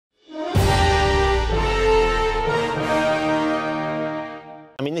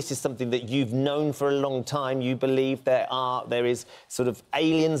this is something that you've known for a long time. You believe there is sort of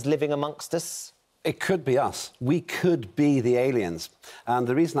aliens living amongst us? It could be us. We could be the aliens. And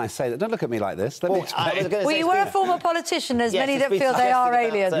the reason I say that... Don't look at me like this. Let me explain. Well, you were a former politician. There's many that feel they are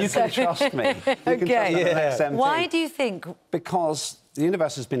aliens. You can trust me. OK. Why do you think? Because the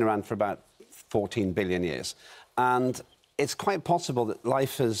universe has been around for about 14 billion years. And it's quite possible that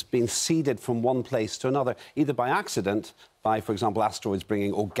life has been seeded from one place to another, either by accident, by, for example, asteroids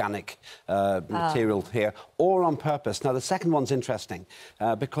bringing organic material here, or on purpose. Now, the second one's interesting,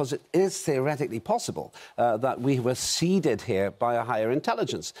 because it is theoretically possible that we were seeded here by a higher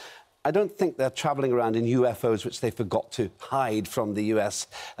intelligence. I don't think they're travelling around in UFOs, which they forgot to hide from the US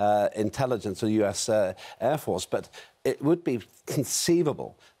intelligence or US Air Force, but it would be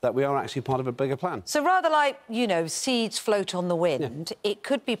conceivable that we are actually part of a bigger plan. So rather like, you know, seeds float on the wind, it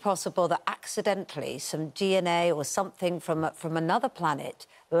could be possible that accidentally some DNA or something from another planet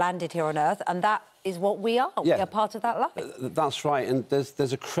landed here on Earth, and that is what we are. We are part of that life. That's right, and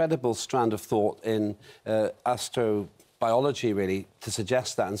there's a credible strand of thought in astrobiology, really, to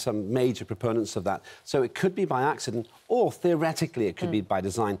suggest that, and some major proponents of that. So it could be by accident, or theoretically it could be by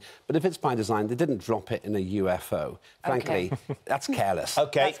design. But if it's by design, they didn't drop it in a UFO. Frankly, that's careless.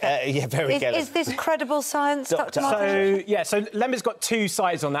 OK, yeah, very careless. Is this credible science, Dr. Martin? So Lember's got two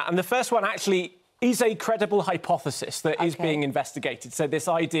sides on that, and the first one actually is a credible hypothesis that is being investigated. So this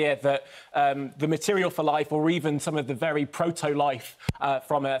idea that the material for life, or even some of the very proto-life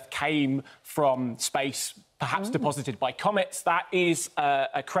from Earth, came from space, perhaps deposited by comets. That is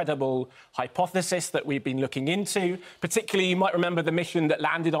a credible hypothesis that we've been looking into. Particularly, you might remember the mission that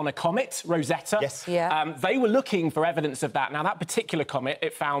landed on a comet, Rosetta. Yes. Yeah. They were looking for evidence of that. Now, that particular comet,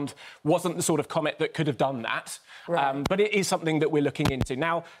 it found, wasn't the sort of comet that could have done that. Right. But it is something that we're looking into.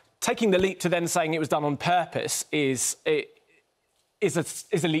 Now, taking the leap to then saying it was done on purpose is a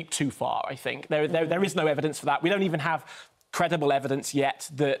leap too far, I think. There is no evidence for that. We don't even have credible evidence yet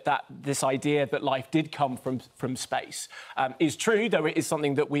that this idea that life did come from space is true, though it is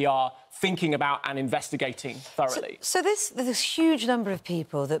something that we are thinking about and investigating thoroughly. So there's this huge number of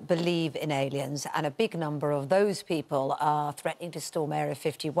people that believe in aliens, and a big number of those people are threatening to storm Area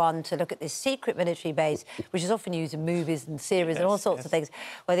 51 to look at this secret military base, which is often used in movies and series and all sorts of things,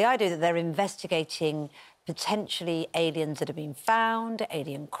 where the idea that they're investigating potentially aliens that have been found,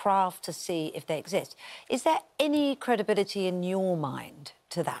 alien craft, to see if they exist. Is there any credibility in your mind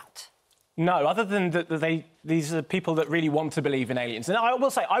to that? No, other than that these are people that really want to believe in aliens. And I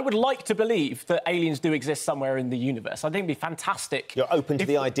will say, I would like to believe that aliens do exist somewhere in the universe. I think it'd be fantastic. You're open to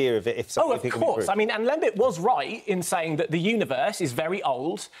the idea of it if something... Oh, of course. I mean, and Lembit was right in saying that the universe is very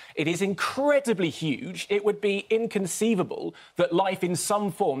old. It is incredibly huge. It would be inconceivable that life in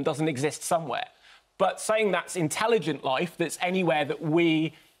some form doesn't exist somewhere. But saying that's intelligent life, that's anywhere that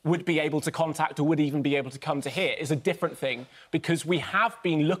we would be able to contact or would even be able to come to here, is a different thing, because we have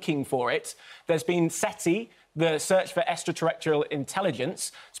been looking for it. There's been SETI, the search for extraterrestrial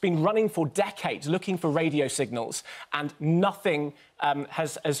intelligence. It's been running for decades, looking for radio signals, and nothing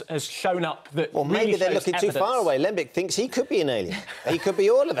has shown up that Well, maybe really they're shows looking evidence. too far away. Lembic thinks he could be an alien. He could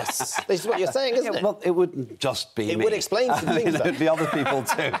be all of us. This is what you're saying, isn't it? Well, it wouldn't just be me. It would explain some things, though. There'd be other people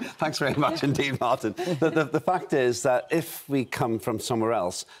too. Thanks very much indeed, Martin. The fact is that if we come from somewhere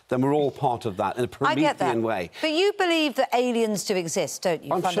else, then we're all part of that in a Promethean way. But you believe that aliens do exist, don't you,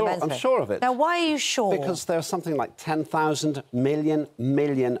 fundamentally? I'm sure of it. Now, why are you sure? Because there's something like 10,000 million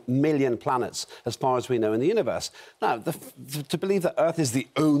planets, as far as we know, in the universe. Now, to believe that Earth is the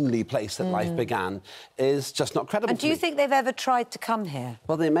only place that life began is just not credible. And do you think they've ever tried to come here?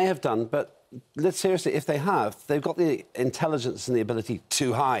 Well, they may have done, but seriously, if they have, they've got the intelligence and the ability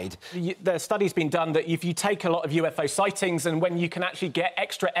to hide. The study's been done that if you take a lot of UFO sightings and when you can actually get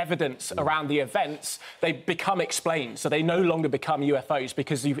extra evidence around the events, they become explained. So they no longer become UFOs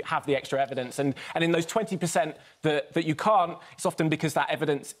because you have the extra evidence. And in those 20% that you can't, it's often because that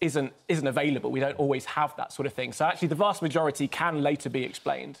evidence isn't available. We don't always have that sort of thing. So actually, the vast majority can later be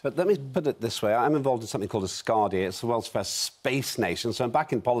explained. But let me put it this way. I'm involved in something called a SCARDI. It's the world's first space nation. So I'm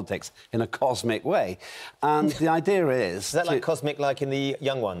back in politics in a cosmic way. And the idea is... that like cosmic, like in the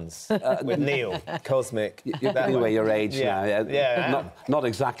Young Ones? With Neil, cosmic. You're giving away your age now. Yeah. Not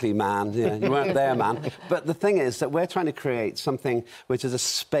exactly, man. Yeah, you weren't there, man. But the thing is that we're trying to create something which is a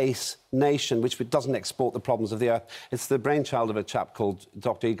space nation which doesn't export the problems of the Earth. It's the brainchild of a chap called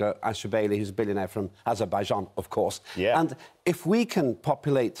Dr. Igor Ashurbaly, who's a billionaire from Azerbaijan, of course. Yeah. And if we can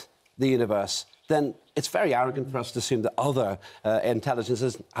populate the universe, then it's very arrogant for us to assume that other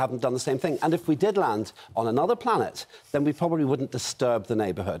intelligences haven't done the same thing. And if we did land on another planet, then we probably wouldn't disturb the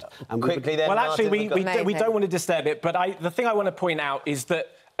neighbourhood. And Quickly then, well, actually, Martin, we don't want to disturb it, but the thing I want to point out is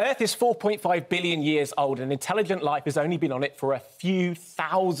that Earth is 4.5 billion years old, and intelligent life has only been on it for a few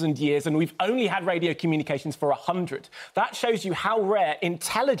thousand years, and we've only had radio communications for 100. That shows you how rare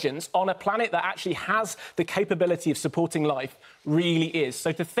intelligence on a planet that actually has the capability of supporting life really is.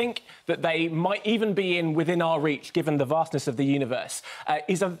 So to think that they might even be within our reach, given the vastness of the universe,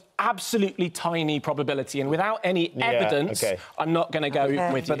 is an absolutely tiny probability. And without any evidence, I'm not going to go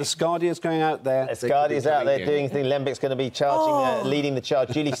with you. But Asgardia's going out there. Asgardia's out there doing things. Lembic's going to be charging, leading the charge.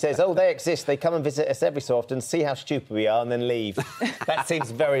 Julie says, oh, they exist. They come and visit us every so often, see how stupid we are, and then leave. That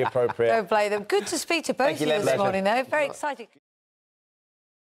seems very appropriate. Don't blame them. Good to speak to both of you this morning, though. Very exciting.